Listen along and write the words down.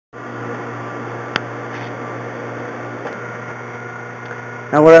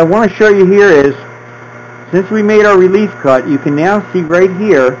Now what I want to show you here is, since we made our relief cut, you can now see right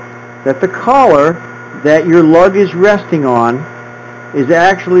here that the collar that your lug is resting on is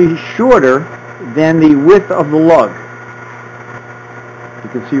actually shorter than the width of the lug. You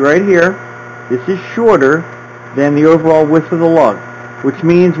can see right here, this is shorter than the overall width of the lug, which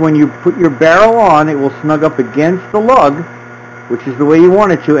means when you put your barrel on, it will snug up against the lug, which is the way you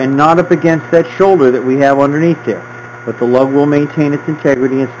want it to, and not up against that shoulder that we have underneath there. But the lug will maintain its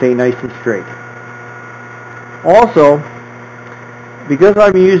integrity and stay nice and straight. Also, because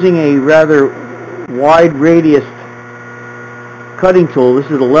I'm using a rather wide radius cutting tool, this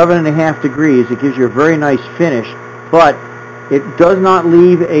is 11.5 degrees, it gives you a very nice finish, but it does not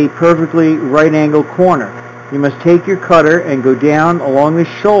leave a perfectly right angle corner. You must take your cutter and go down along the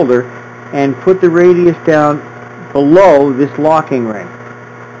shoulder and put the radius down below this locking ring.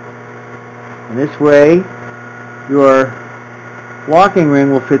 And this way your locking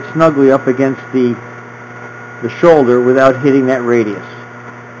ring will fit snugly up against the shoulder without hitting that radius.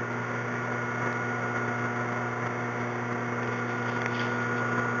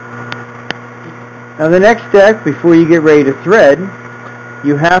 Now the next step, before you get ready to thread,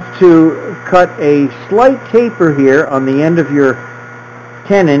 you have to cut a slight taper here on the end of your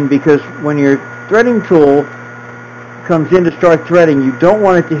tenon, because when your threading tool comes in to start threading, you don't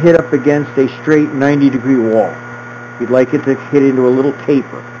want it to hit up against a straight 90-degree wall. You'd like it to hit into a little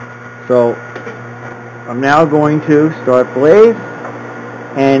taper. So I'm now going to start the lathe,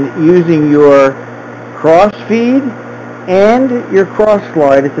 and using your cross feed and your cross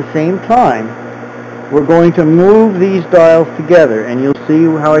slide at the same time, we're going to move these dials together, and you'll see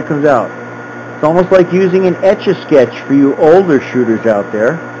how it comes out. It's almost like using an Etch-a-Sketch for you older shooters out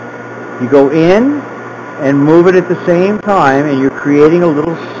there. You go in and move it at the same time, and you're creating a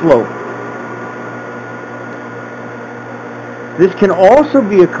little slope. This can also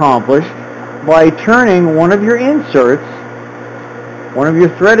be accomplished by turning one of your inserts, one of your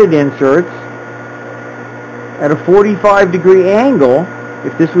threaded inserts, at a 45-degree angle.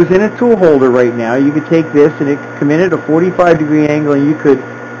 If this was in a tool holder right now, you could take this and it could come in at a 45-degree angle, and you could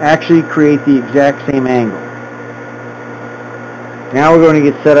actually create the exact same angle. Now we're going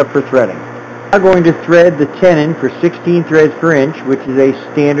to get set up for threading. I'm going to thread the tenon for 16 threads per inch, which is a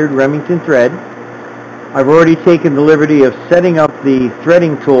standard Remington thread. I've already taken the liberty of setting up the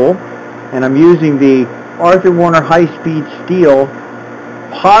threading tool, and I'm using the Arthur Warner high-speed steel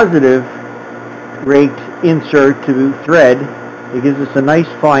positive raked insert to thread. It gives us a nice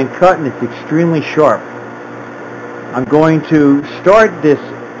fine cut, and it's extremely sharp. I'm going to start this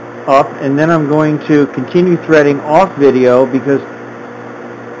up, and then I'm going to continue threading off video, because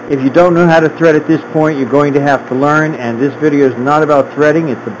if you don't know how to thread at this point, you're going to have to learn, and this video is not about threading,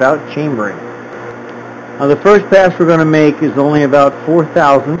 it's about chambering. Now the first pass we're going to make is only about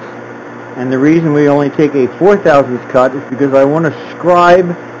 4/1000ths, and the reason we only take a 4/1000ths cut is because I want to scribe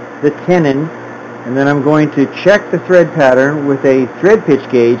the tenon, and then I'm going to check the thread pattern with a thread pitch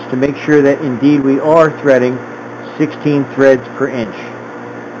gauge to make sure that indeed we are threading 16 threads per inch.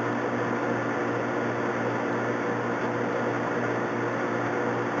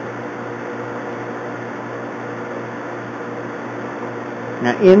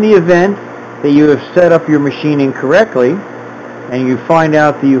 Now in the event that you have set up your machine incorrectly and you find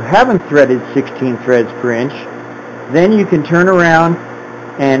out that you haven't threaded 16 threads per inch, then you can turn around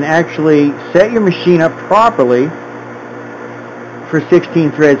and actually set your machine up properly for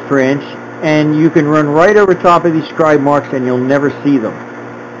 16 threads per inch, and you can run right over top of these scribe marks and you'll never see them.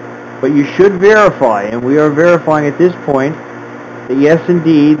 But you should verify, and we are verifying at this point, that yes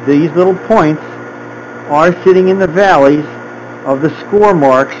indeed these little points are sitting in the valleys of the score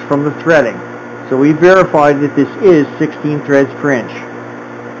marks from the threading. So we verified that this is 16 threads per inch.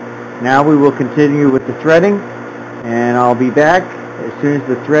 Now we will continue with the threading, and I'll be back as soon as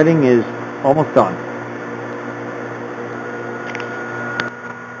the threading is almost done.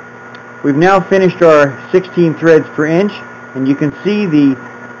 We've now finished our 16 threads per inch, and you can see the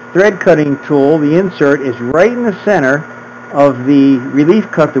thread cutting tool, the insert, is right in the center of the relief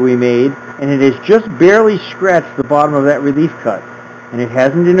cut that we made, and it has just barely scratched the bottom of that relief cut, and it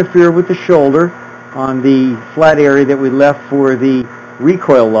hasn't interfered with the shoulder on the flat area that we left for the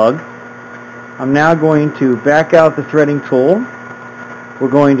recoil lug. I'm now going to back out the threading tool. We're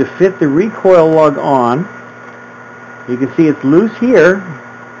going to fit the recoil lug on. You can see it's loose here,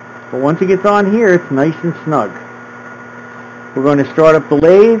 but once it gets on here, it's nice and snug. We're going to start up the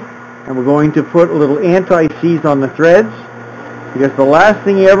lathe, and we're going to put a little anti-seize on the threads, because the last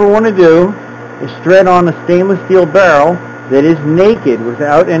thing you ever want to do is thread on a stainless steel barrel that is naked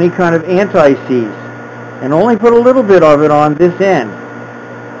without any kind of anti-seize, and only put a little bit of it on this end.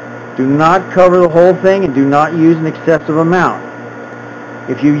 Do not cover the whole thing and do not use an excessive amount.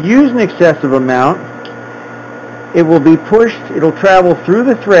 If you use an excessive amount, it will be pushed, it'll travel through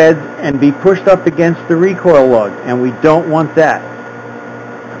the threads and be pushed up against the recoil lug, and we don't want that.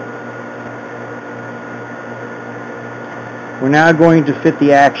 We're now going to fit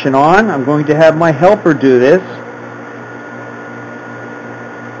the action on. I'm going to have my helper do this.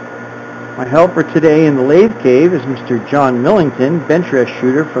 My helper today in the lathe cave is Mr. John Millington, bench rest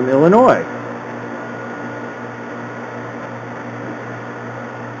shooter from Illinois.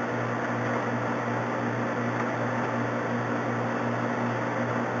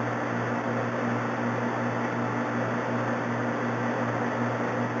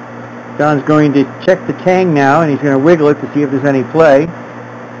 John's going to check the tang now, and he's going to wiggle it to see if there's any play.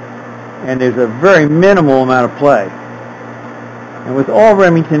 And there's a very minimal amount of play. And with all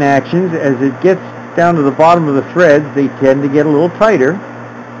Remington actions, as it gets down to the bottom of the threads, they tend to get a little tighter.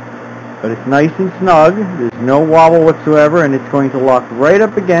 But it's nice and snug. There's no wobble whatsoever, and it's going to lock right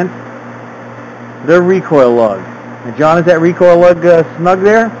up against the recoil lug. Now, John, is that recoil lug snug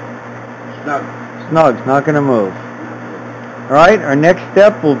there? Snug. Snug's not going to move. All right, our next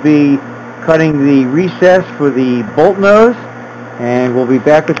step will be cutting the recess for the bolt nose, and we'll be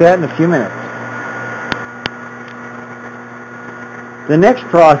back with that in a few minutes. The next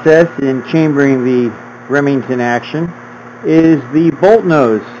process in chambering the Remington action is the bolt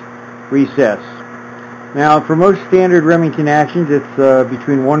nose recess. Now, for most standard Remington actions, it's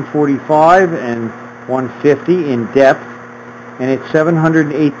between 145 and 150 in depth, and it's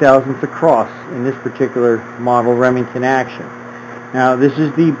 708 thousandths across in this particular model Remington action. Now, this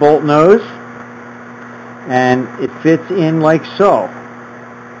is the bolt nose, and it fits in like so.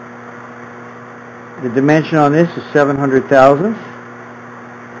 The dimension on this is 700 thousandths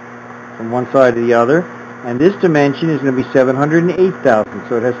from one side to the other, and this dimension is going to be 708 thousandths,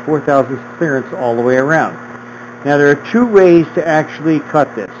 so it has 4 thousandths clearance all the way around. Now, there are two ways to actually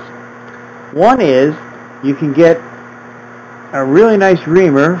cut this. One is you can get a really nice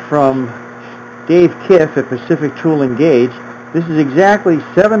reamer from Dave Kiff at Pacific Tool and Gauge. This is exactly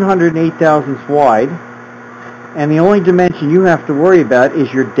 708 thousandths wide, and the only dimension you have to worry about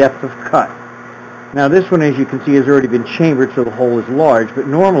is your depth of cut. Now, this one, as you can see, has already been chambered, so the hole is large, but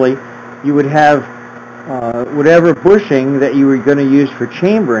normally you would have whatever bushing that you were going to use for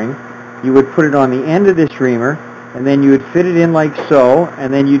chambering, you would put it on the end of this reamer, and then you would fit it in like so,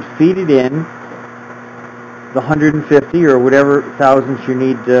 and then you'd feed it in the 150 or whatever thousandths you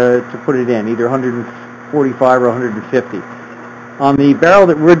need to put it in, either 145 or 150. On the barrel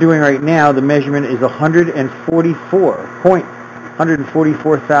that we're doing right now, the measurement is 144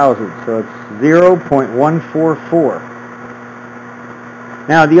 thousandths, so it's 0.144.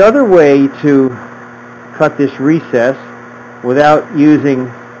 Now, the other way to cut this recess without using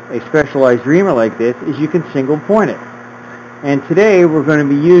a specialized reamer like this is you can single point it. And today we're going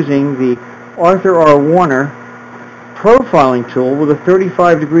to be using the Arthur R. Warner profiling tool with a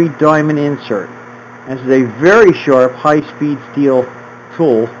 35-degree diamond insert. This is a very sharp, high-speed steel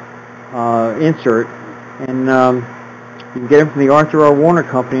tool insert, and you can get them from the Arthur R. Warner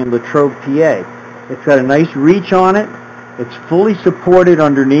Company in Latrobe, PA. It's got a nice reach on it. It's fully supported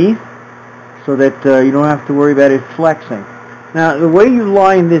underneath, so that you don't have to worry about it flexing. Now, the way you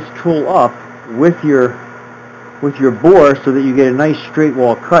line this tool up with your bore so that you get a nice straight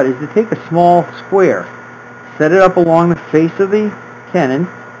wall cut is to take a small square, set it up along the face of the tenon,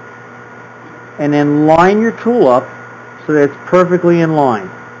 and then line your tool up so that it's perfectly in line.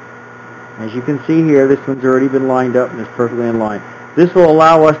 As you can see here, this one's already been lined up and is perfectly in line. This will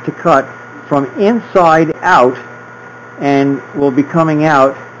allow us to cut from inside out, and will be coming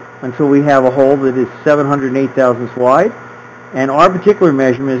out until we have a hole that is 708 thousandths wide, and our particular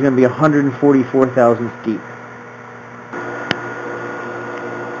measurement is going to be 144 thousandths deep.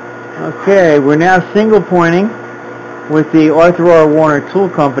 Okay, we're now single pointing with the Arthur R. Warner Tool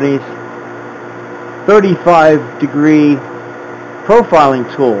Company's 35-degree profiling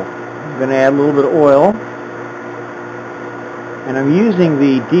tool. I'm going to add a little bit of oil, and I'm using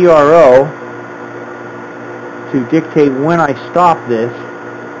the DRO to dictate when I stop this,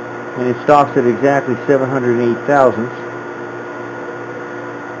 and it stops at exactly 708 thousandths.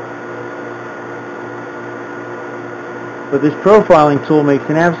 But this profiling tool makes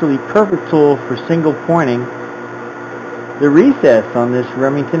an absolutely perfect tool for single pointing the recess on this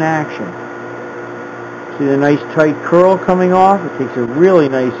Remington action. See the nice tight curl coming off? It takes a really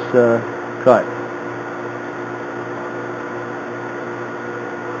nice cut.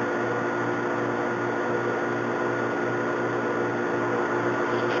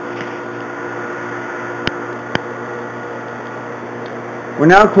 We're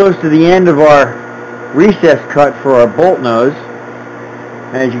now close to the end of our recess cut for our bolt nose.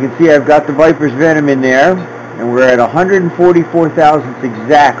 As you can see, I've got the Viper's Venom in there, and we're at 144 thousandths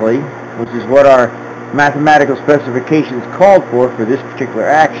exactly, which is what our mathematical specifications called for this particular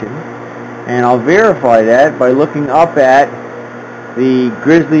action. And I'll verify that by looking up at the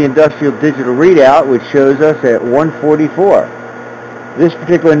Grizzly Industrial Digital Readout, which shows us at 144. This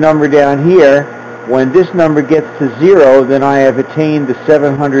particular number down here, when this number gets to 0, then I have attained the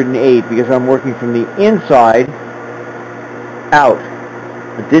 708 because I'm working from the inside out.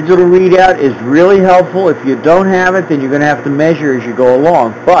 A digital readout is really helpful. If you don't have it, then you're going to have to measure as you go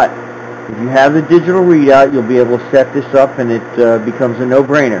along. But if you have the digital readout, you'll be able to set this up, and it becomes a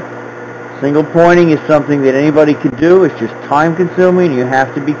no-brainer. Single pointing is something that anybody could do. It's just time-consuming, and you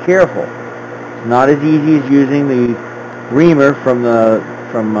have to be careful. It's not as easy as using the reamer from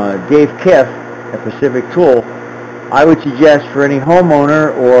Dave Kiff at Pacific Tool. I would suggest for any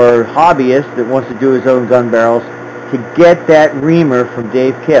homeowner or hobbyist that wants to do his own gun barrels to get that reamer from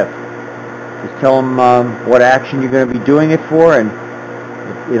Dave Kiff. Just tell him what action you're going to be doing it for, and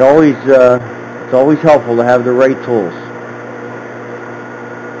it's always helpful to have the right tools.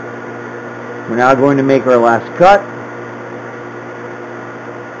 We're now going to make our last cut.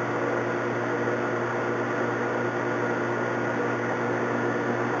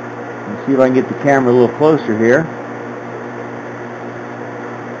 Let's see if I can get the camera a little closer here.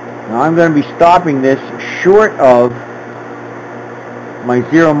 Now I'm going to be stopping this short of my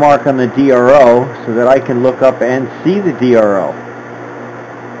 0 mark on the DRO so that I can look up and see the DRO.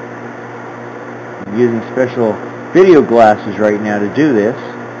 I'm using special video glasses right now to do this.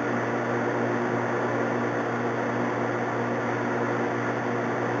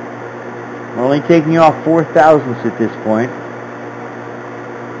 We're only taking off 4 thousandths at this point.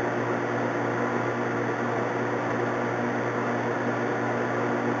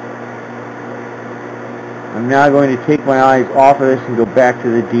 I'm now going to take my eyes off of this and go back to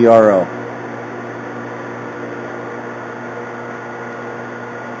the DRO.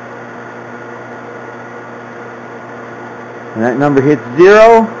 When that number hits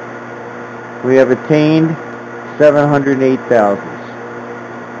 0, we have attained 708 thousandths.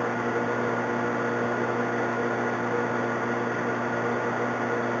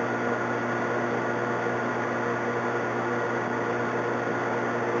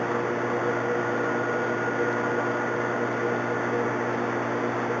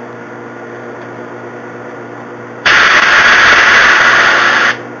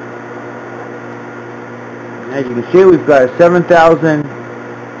 As you can see, we've got a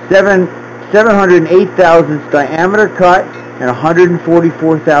 708 thousandths diameter cut and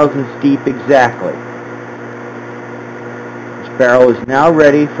 144 thousandths deep exactly. This barrel is now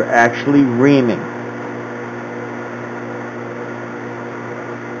ready for actually reaming.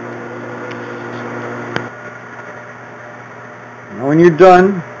 Now when you're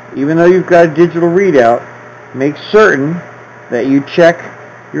done, even though you've got a digital readout, make certain that you check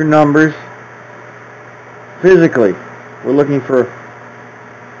your numbers physically. We're looking for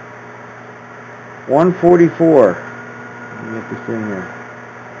 144. Let me get this in here.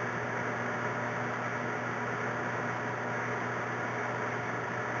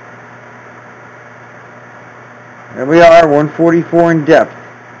 There we are, 144 in depth.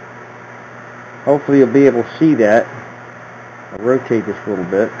 Hopefully you'll be able to see that. I'll rotate this a little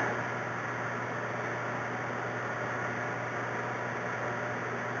bit.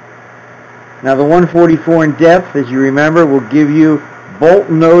 Now the 144 in depth, as you remember, will give you bolt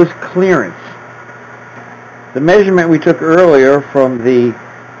nose clearance. The measurement we took earlier from the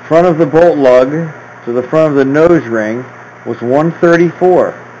front of the bolt lug to the front of the nose ring was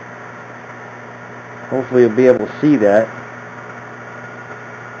 134. Hopefully you'll be able to see that.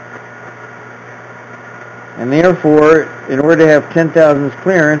 And therefore, in order to have 10 thousandths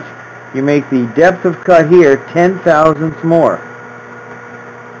clearance, you make the depth of cut here 10 thousandths more.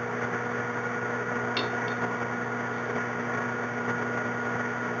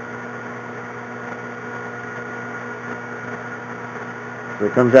 So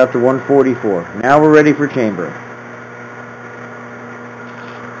it comes out to 144. Now we're ready for chambering.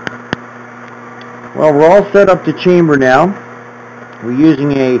 Well, we're all set up to chamber now. We're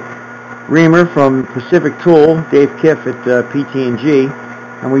using a reamer from Pacific Tool, Dave Kiff at PT&G,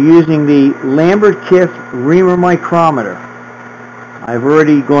 and we're using the Lambert Kiff reamer micrometer. I've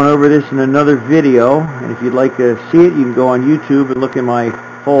already gone over this in another video, and if you'd like to see it, you can go on YouTube and look in my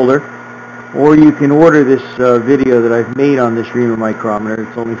folder. Or you can order this video that I've made on this reamer micrometer.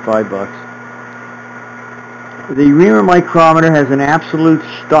 It's only $5. The reamer micrometer has an absolute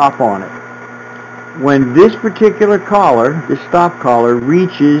stop on it. when this particular collar, this stop collar,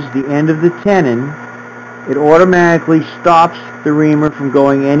 reaches the end of the tenon, it automatically stops the reamer from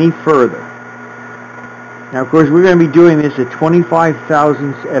going any further. Now, of course, we're going to be doing this at 25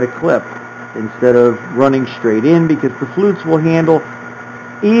 thousandths at a clip instead of running straight in, because the flutes will handle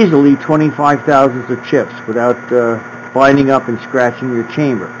easily 25 thousandths of chips without binding up and scratching your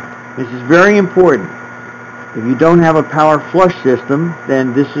chamber. This is very important. If you don't have a power flush system,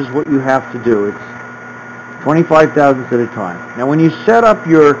 then this is what you have to do. It's 25 thousandths at a time. Now, when you set up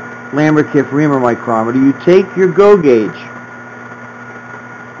your Lambert-Kiff reamer micrometer, you take your go gauge,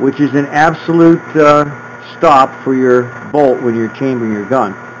 which is an absolute stop for your bolt when you're chambering your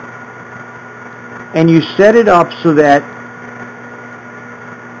gun, and you set it up so that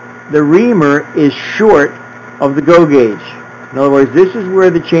the reamer is short of the go gauge. In other words, this is where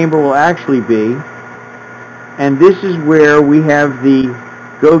the chamber will actually be, and this is where we have the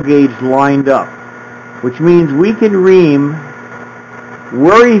go gauge lined up, which means we can ream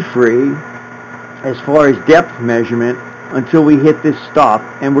worry-free as far as depth measurement until we hit this stop,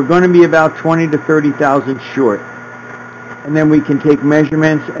 and we're going to be about 20 to 30 thousandths short. And then we can take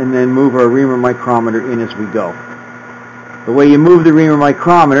measurements and then move our reamer micrometer in as we go. The way you move the reamer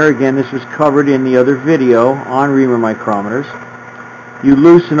micrometer, again, this was covered in the other video on reamer micrometers. You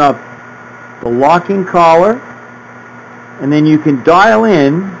loosen up the locking collar, and then you can dial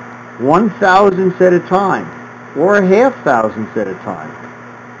in 1/1000th at a time, or a 0.5 at a time,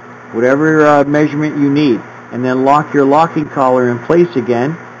 whatever measurement you need, and then lock your locking collar in place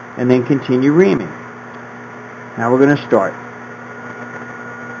again, and then continue reaming. Now we're going to start.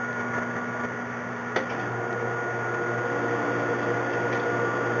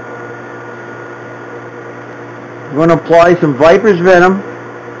 We're going to apply some Viper's Venom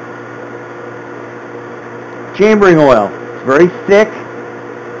chambering oil. It's very thick,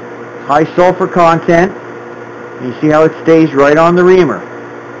 high sulfur content. And you see how it stays right on the reamer.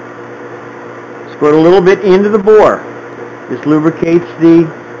 Squirt a little bit into the bore. This lubricates the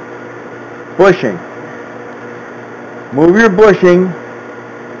bushing. Move your bushing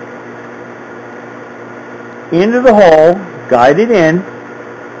into the hole, guide it in,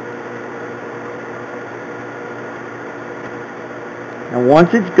 and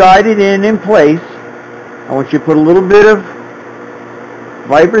once it's guided in place, I want you to put a little bit of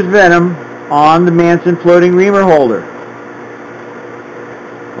Viper's Venom on the Manson floating reamer holder.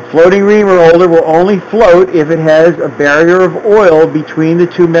 A floating reamer holder will only float if it has a barrier of oil between the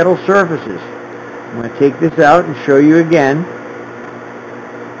two metal surfaces. I'm going to take this out and show you again.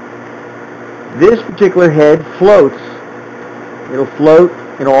 This particular head floats. It'll float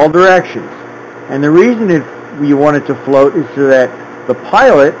in all directions. And the reason you want it to float is so that the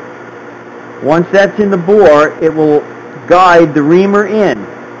pilot, once that's in the bore, it will guide the reamer in.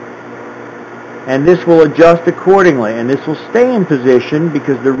 And this will adjust accordingly. And this will stay in position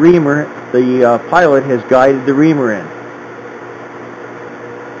because the pilot has guided the reamer in.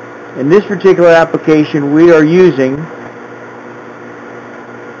 In this particular application, we are using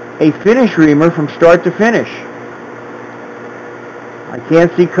a finish reamer from start to finish. I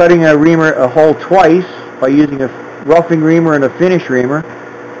can't see cutting a hole twice by using a roughing reamer and a finish reamer.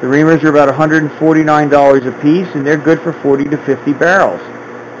 The reamers are about $149 a piece, and they're good for 40 to 50 barrels.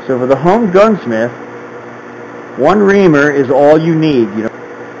 So for the home gunsmith, one reamer is all you need.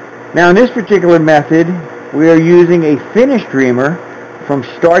 Now in this particular method, we are using a finished reamer from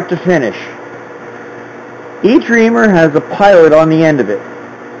start to finish. Each reamer has a pilot on the end of it.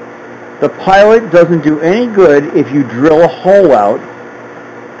 The pilot doesn't do any good if you drill a hole out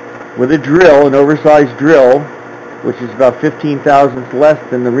with a drill, an oversized drill, which is about 15 thousandths less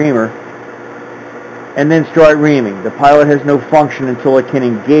than the reamer, and then start reaming. The pilot has no function until it can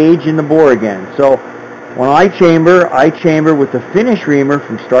engage in the bore again. So when I chamber with the finish reamer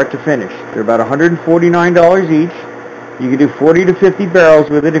from start to finish. They're about $149 each. You can do 40 to 50 barrels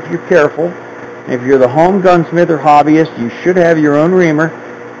with it if you're careful. And if you're the home gunsmith or hobbyist, you should have your own reamer,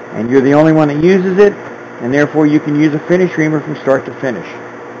 and you're the only one that uses it, and therefore you can use a finish reamer from start to finish.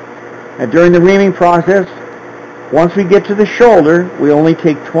 Now during the reaming process, once we get to the shoulder, we only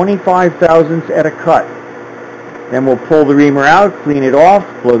take 25 thousandths at a cut. Then we'll pull the reamer out, clean it off,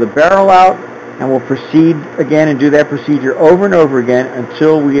 blow the barrel out, and we'll proceed again and do that procedure over and over again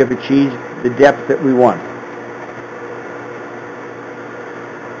until we have achieved the depth that we want.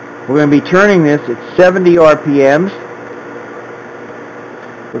 We're going to be turning this at 70 RPMs.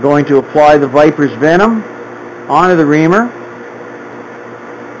 We're going to apply the Viper's Venom onto the reamer.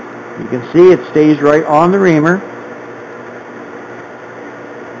 You can see it stays right on the reamer.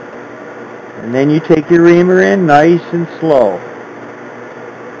 And then you take your reamer in nice and slow.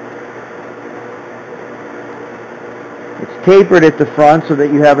 tapered at the front so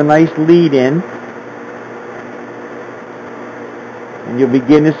that you have a nice lead in. And you'll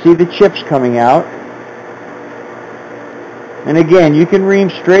begin to see the chips coming out. And again, you can ream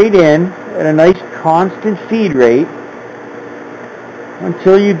straight in at a nice constant feed rate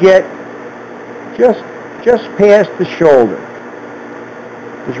until you get just past the shoulder.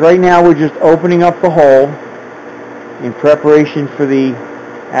 Because right now we're just opening up the hole in preparation for the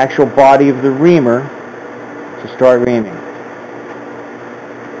actual body of the reamer to start reaming.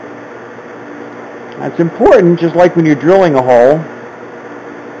 It's important, just like when you're drilling a hole,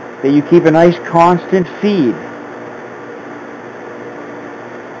 that you keep a nice constant feed.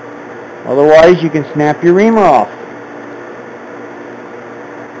 Otherwise, you can snap your reamer off.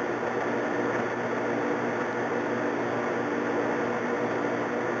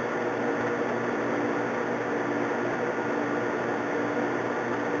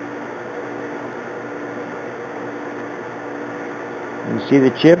 You see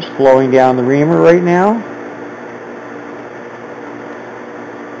the chips flowing down the reamer right now?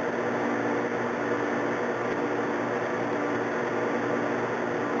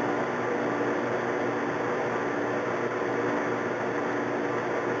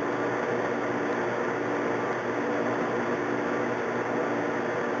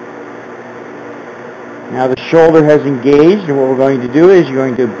 Now the shoulder has engaged, and what we're going to do is you're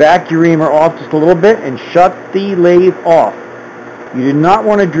going to back your reamer off just a little bit and shut the lathe off. You do not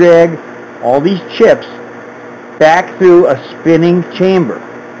want to drag all these chips back through a spinning chamber.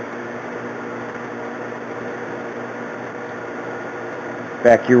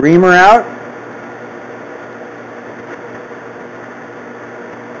 Back your reamer out.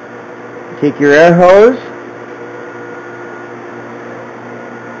 Take your air hose.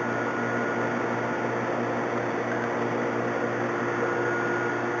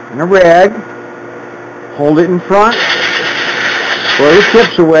 And a rag. Hold it in front. Blow the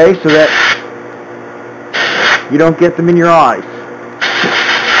chips away so that you don't get them in your eyes.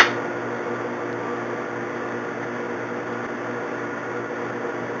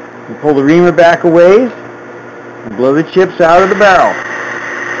 You pull the reamer back a ways and blow the chips out of the barrel.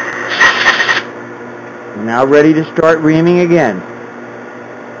 You're now ready to start reaming again.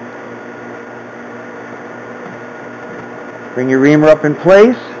 Bring your reamer up in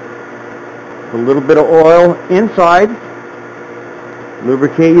place. Put a little bit of oil inside.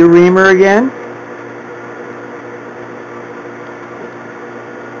 Lubricate your reamer again.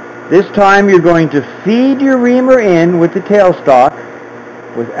 This time you're going to feed your reamer in with the tailstock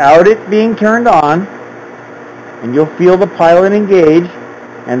without it being turned on, and you'll feel the pilot engage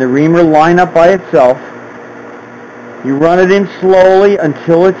and the reamer line up by itself. You run it in slowly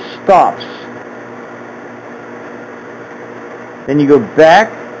until it stops. Then you go back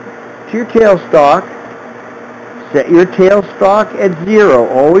to your tailstock, set your tailstock at 0,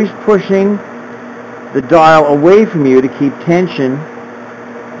 always pushing the dial away from you to keep tension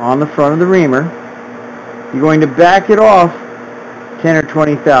on the front of the reamer. You're going to back it off 10 or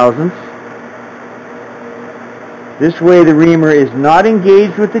 20 thousandths. This way the reamer is not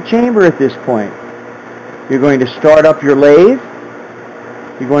engaged with the chamber at this point. You're going to start up your lathe.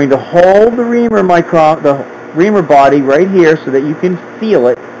 You're going to hold the reamer body right here so that you can feel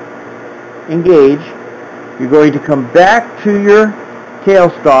it engage. You're going to come back to your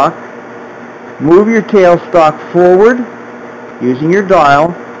tailstock, move your tailstock forward using your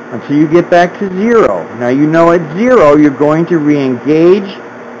dial until you get back to 0. Now you know at 0 you're going to re-engage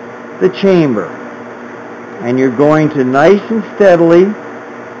the chamber, and you're going to nice and steadily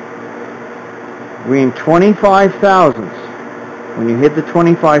ream 25 thousandths. When you hit the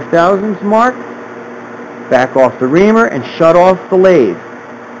 25 thousandths mark, back off the reamer and shut off the lathe.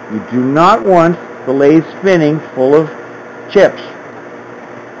 You do not want the lathe spinning full of chips.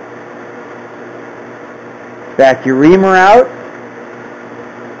 Back your reamer out.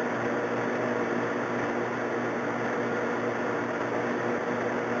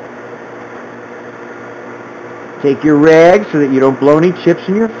 Take your rag so that you don't blow any chips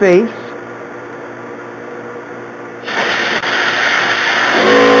in your face.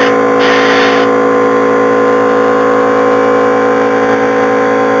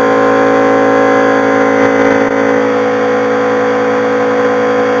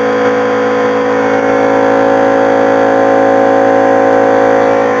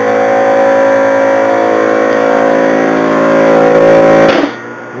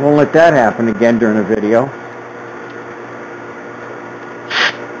 Won't let that happen again during a video.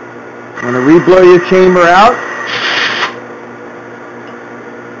 I'm going to re-blow your chamber out.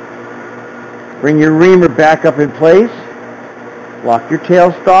 Bring your reamer back up in place. Lock your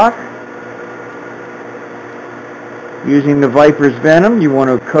tailstock. Using the Viper's Venom, you want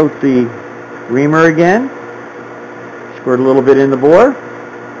to coat the reamer again. Squirt a little bit in the bore.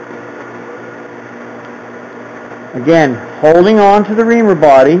 Again, holding on to the reamer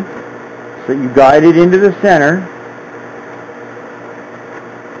body so that you guide it into the center.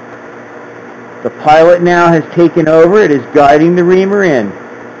 The pilot now has taken over. It is guiding the reamer in.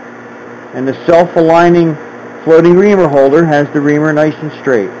 And the self-aligning floating reamer holder has the reamer nice and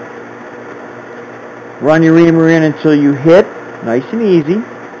straight. Run your reamer in until you hit, nice and easy.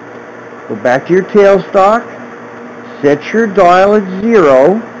 Go back to your tailstock. Set your dial at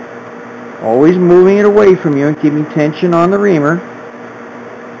 0. Always moving it away from you and keeping tension on the reamer.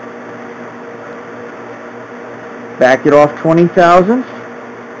 Back it off 20 thousandths.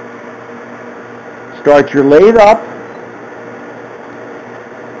 Start your lathe up.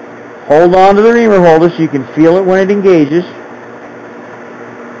 Hold on to the reamer holder so you can feel it when it engages.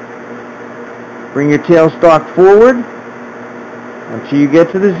 Bring your tailstock forward until you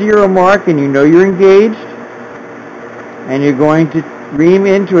get to the 0 mark and you know you're engaged. And you're going to ream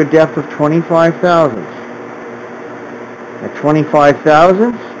into a depth of 25 thousandths. At 25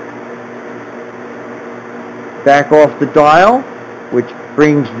 thousandths, back off the dial, which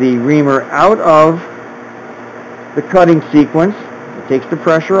brings the reamer out of the cutting sequence. It takes the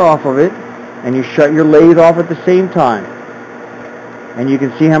pressure off of it, and you shut your lathe off at the same time. And you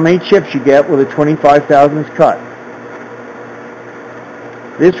can see how many chips you get with a 25 thousandths cut.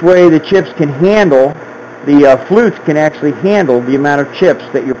 This way the chips can handle, the flutes can actually handle the amount of chips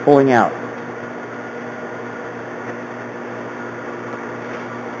that you're pulling out.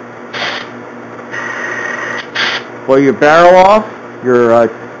 Blow your barrel off,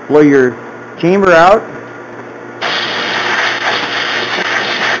 blow your chamber out,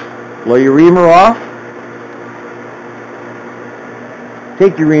 blow your reamer off,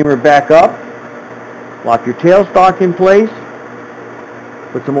 take your reamer back up, lock your tailstock in place,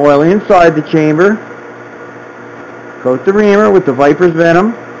 put some oil inside the chamber, coat the reamer with the Viper's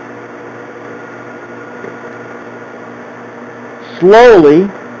Venom, slowly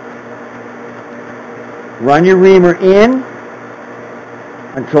run your reamer in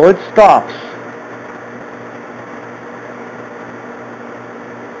until it stops.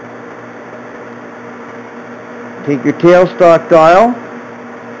 Take your tailstock dial,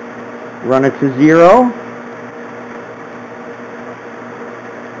 run it to 0,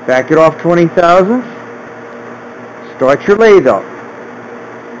 back it off 20 thousandths, start your lathe up.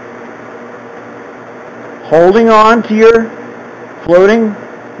 Holding on to your floating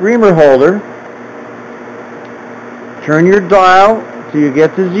reamer holder, turn your dial till you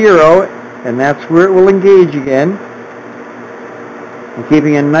get to 0, and that's where it will engage again. And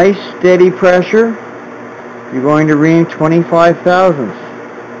keeping a nice steady pressure, you're going to ream 25 thousandths.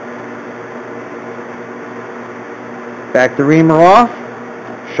 Back the reamer off,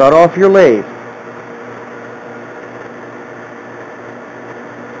 shut off your lathe.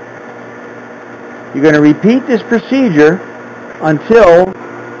 You're going to repeat this procedure until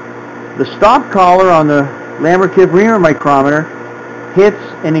the stop collar on the Lamberkiff reamer micrometer hits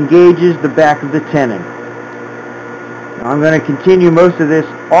and engages the back of the tenon. Now I'm going to continue most of this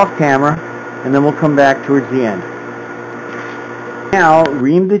off camera, and then we'll come back towards the end. Now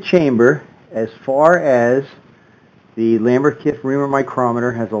ream the chamber as far as the Lamberkiff reamer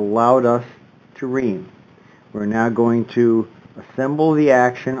micrometer has allowed us to ream. We're now going to assemble the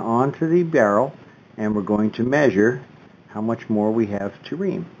action onto the barrel, and we're going to measure how much more we have to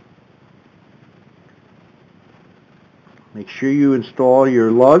ream. Make sure you install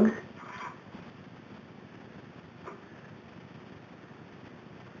your lug.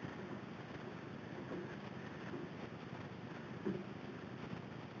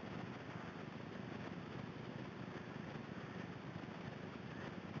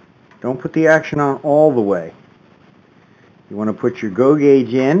 Don't put the action on all the way. You want to put your go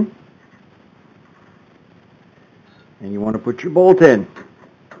gauge in, and you want to put your bolt in.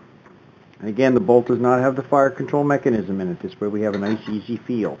 And again, the bolt does not have the fire control mechanism in it. This way we have a nice easy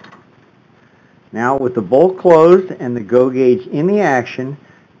feel. Now with the bolt closed and the go gauge in the action,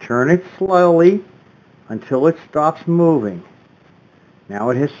 turn it slowly until it stops moving.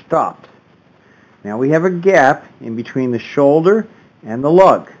 Now it has stopped. Now we have a gap in between the shoulder and the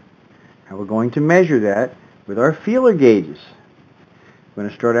lug. Now we're going to measure that with our feeler gauges. We're going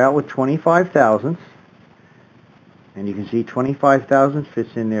to start out with 25 thousandths. And you can see 25 thousandths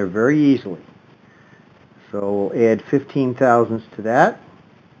fits in there very easily. So we'll add 15 thousandths to that.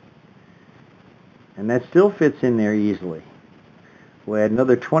 And that still fits in there easily. We'll add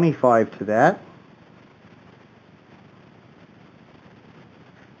another 25 to that.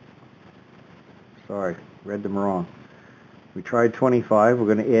 Sorry, read them wrong. We tried 25. We're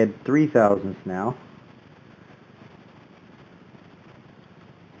going to add 3 thousandths now.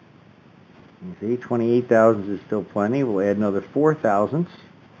 You see, 28 thousandths is still plenty. We'll add another 4 thousandths.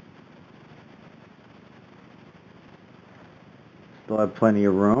 Still have plenty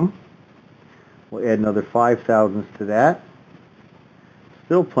of room. We'll add another 5 thousandths to that.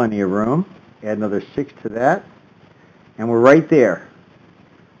 Still plenty of room. Add another 6 to that. And we're right there.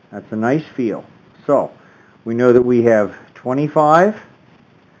 That's a nice feel. So, we know that we have 25,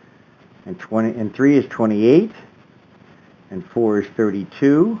 and 3 is 28, and 4 is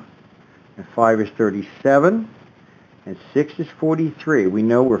 32, and 5 is 37, and 6 is 43. We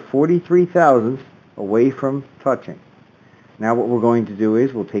know we're 43 thousandths away from touching. Now what we're going to do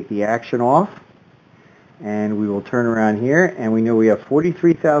is we'll take the action off, and we will turn around here, and we know we have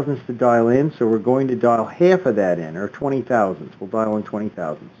 43 thousandths to dial in, so we're going to dial half of that in, or 20 thousandths. We'll dial in 20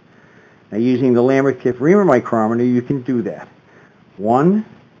 thousandths. Now using the Lambert-Kiff-Riemer micrometer, you can do that. 1,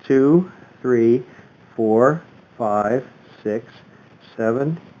 2, 3, 4, 5, 6,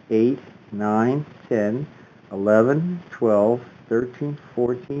 7, 8, 9, 10, 11, 12, 13,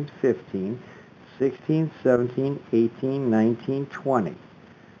 14, 15, 16, 17, 18, 19, 20.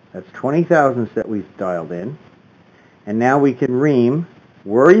 That's 20 thousandths that we've dialed in. And now we can ream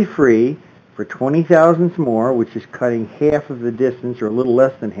worry-free for 20 thousandths more, which is cutting half of the distance, or a little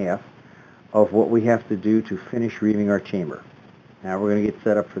less than half, of what we have to do to finish reaming our chamber. Now we're going to get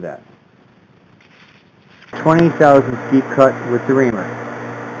set up for that. 20 thousandths deep cut with the reamer.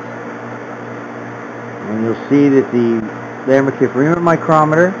 And you'll see that the Lambert-Kiff-Riemer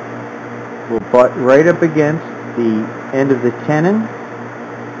micrometer will butt right up against the end of the tenon.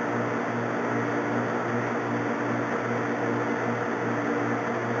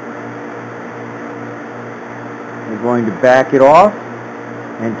 We're going to back it off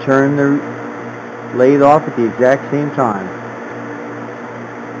and turn the lathe off at the exact same time.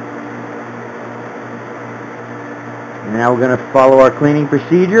 And now we're going to follow our cleaning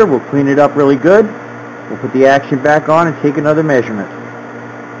procedure. We'll clean it up really good. We'll put the action back on and take another measurement.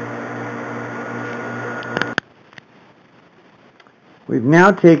 We've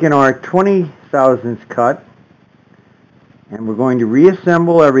now taken our 20 thousandths cut, and we're going to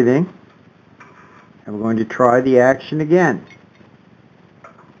reassemble everything, and we're going to try the action again.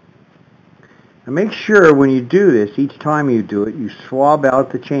 Now make sure when you do this, each time you do it, you swab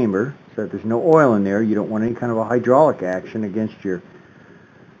out the chamber so that there's no oil in there. You don't want any kind of a hydraulic action against your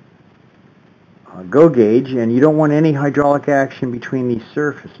go gauge, and you don't want any hydraulic action between these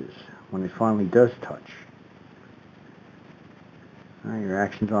surfaces when it finally does touch. All right, your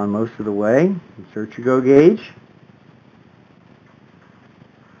action's on most of the way. Insert your go gauge.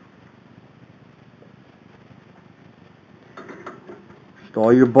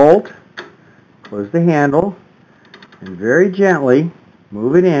 Install your bolt. Close the handle, and very gently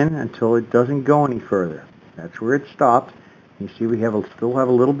move it in until it doesn't go any further. That's where it stopped. You see we still have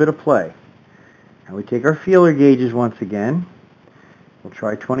a little bit of play. Now we take our feeler gauges once again. We'll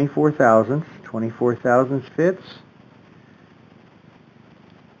try 24 thousandths. 24 thousandths fits.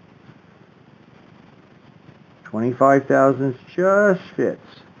 25 thousandths just fits.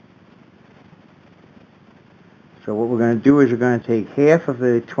 So what we're going to do is we're going to take half of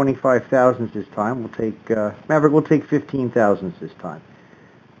the 25 thousandths this time. Maverick will take 15 thousandths this time.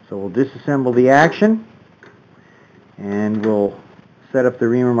 So we'll disassemble the action, and we'll set up the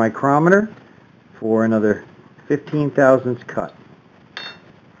reamer micrometer for another 15 thousandths cut.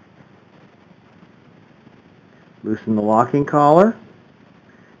 Loosen the locking collar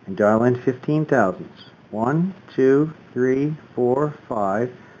and dial in 15 thousandths. 1, 2, 3, 4,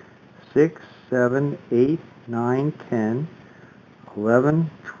 5, 6, 7, 8, 9, 10,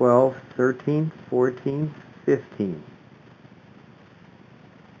 11, 12, 13, 14, 15.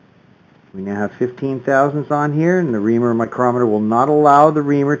 We now have 15 thousandths on here, and the reamer micrometer will not allow the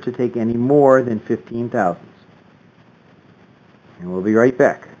reamer to take any more than 15 thousandths. And we'll be right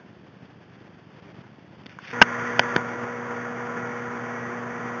back.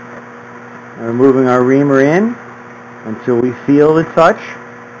 We're moving our reamer in until we feel the touch,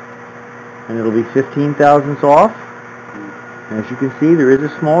 and it'll be 15 thousandths off. And as you can see, there is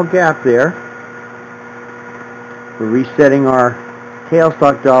a small gap there. We're resetting our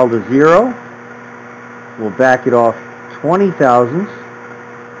tailstock dial to 0. We'll back it off 20 thousandths.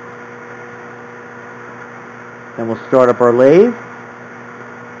 Then we'll start up our lathe.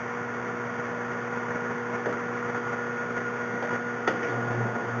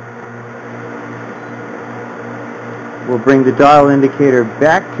 We'll bring the dial indicator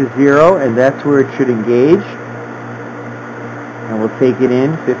back to 0, and that's where it should engage. And we'll take it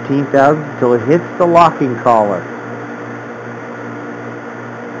in 15 thousandths until it hits the locking collar.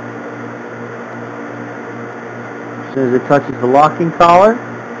 As soon as it touches the locking collar,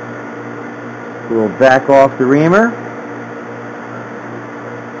 we'll back off the reamer.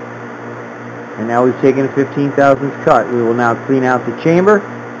 And now we've taken a 15 thousandths cut. We will now clean out the chamber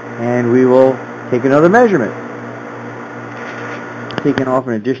and we will take another measurement. Taking off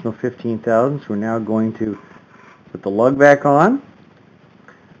an additional 15 thousandths, we're now going to put the lug back on.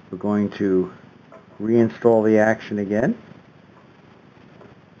 We're going to reinstall the action again.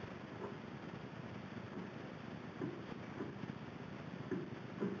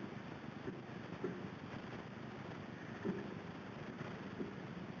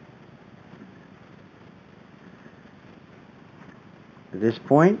 At this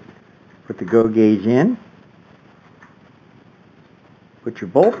point, put the go gauge in, put your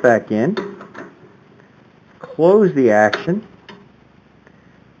bolt back in, close the action,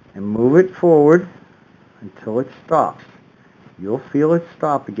 and move it forward until it stops. You'll feel it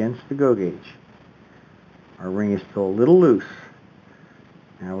stop against the go gauge. Our ring is still a little loose.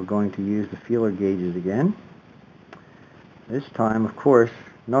 Now we're going to use the feeler gauges again. This time, of course,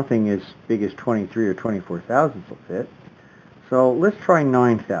 nothing as big as 23 or 24 thousandths will fit. So let's try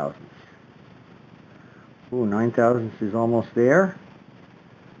 9 thousandths. Ooh, 9 thousandths is almost there.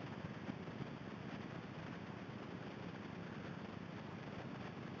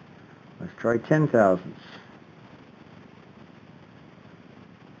 Let's try 10 thousandths.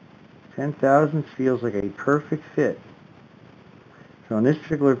 10 thousandths feels like a perfect fit. So on this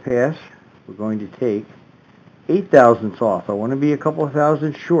particular pass, we're going to take 8 thousandths off. I want to be a couple of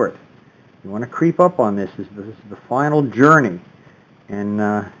thousandths short. You want to creep up on this. This is the final journey. And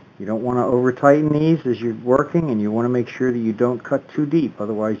you don't want to over-tighten these as you're working, and you want to make sure that you don't cut too deep.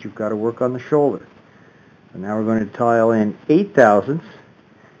 Otherwise, you've got to work on the shoulder. So now we're going to tile in 8 thousandths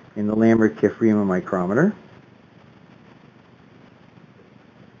in the Lambert-Kiffe-Riemer micrometer.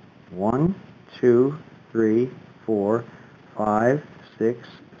 1, 2, 3, 4, 5, 6,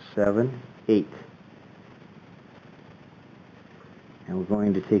 7, 8. And we're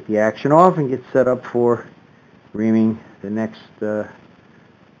going to take the action off and get set up for reaming the next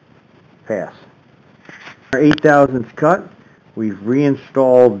pass. Our 8 thousandths cut, we've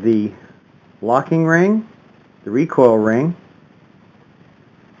reinstalled the locking ring, the recoil ring.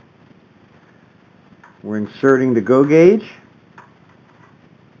 We're inserting the go gauge.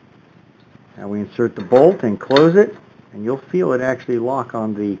 Now we insert the bolt and close it, and you'll feel it actually lock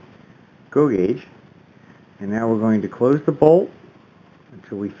on the go gauge. And now we're going to close the bolt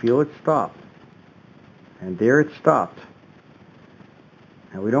until we feel it stop. And there it stopped.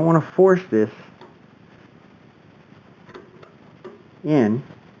 Now we don't want to force this in.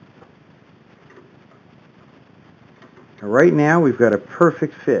 Right now we've got a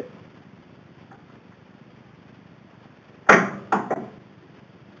perfect fit.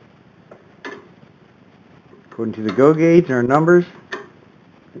 According to the go gauge and our numbers,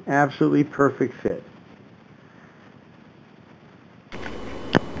 an absolutely perfect fit.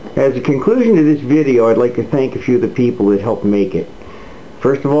 As a conclusion to this video, I'd like to thank a few of the people that helped make it.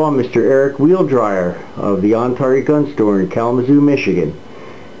 First of all, Mr. Eric Wheeldryer of the Ontari Gun Store in Kalamazoo, Michigan.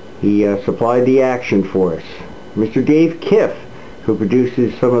 He supplied the action for us. Mr. Dave Kiff, who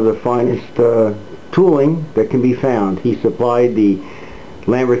produces some of the finest tooling that can be found. He supplied the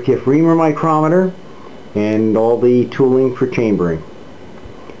Lambert-Kiffe-Riemer micrometer and all the tooling for chambering.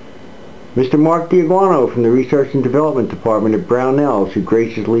 Mr. Mark Diaguano from the Research and Development Department at Brownells, who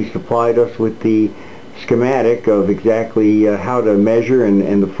graciously supplied us with the schematic of exactly how to measure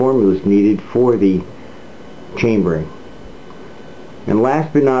and the formulas needed for the chambering. And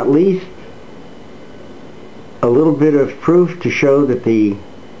last but not least, a little bit of proof to show that the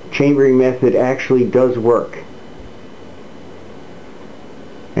chambering method actually does work.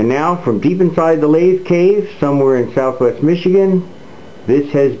 And now, from deep inside the lathe cave, somewhere in southwest Michigan,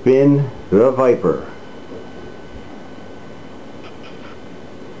 this has been The Viper.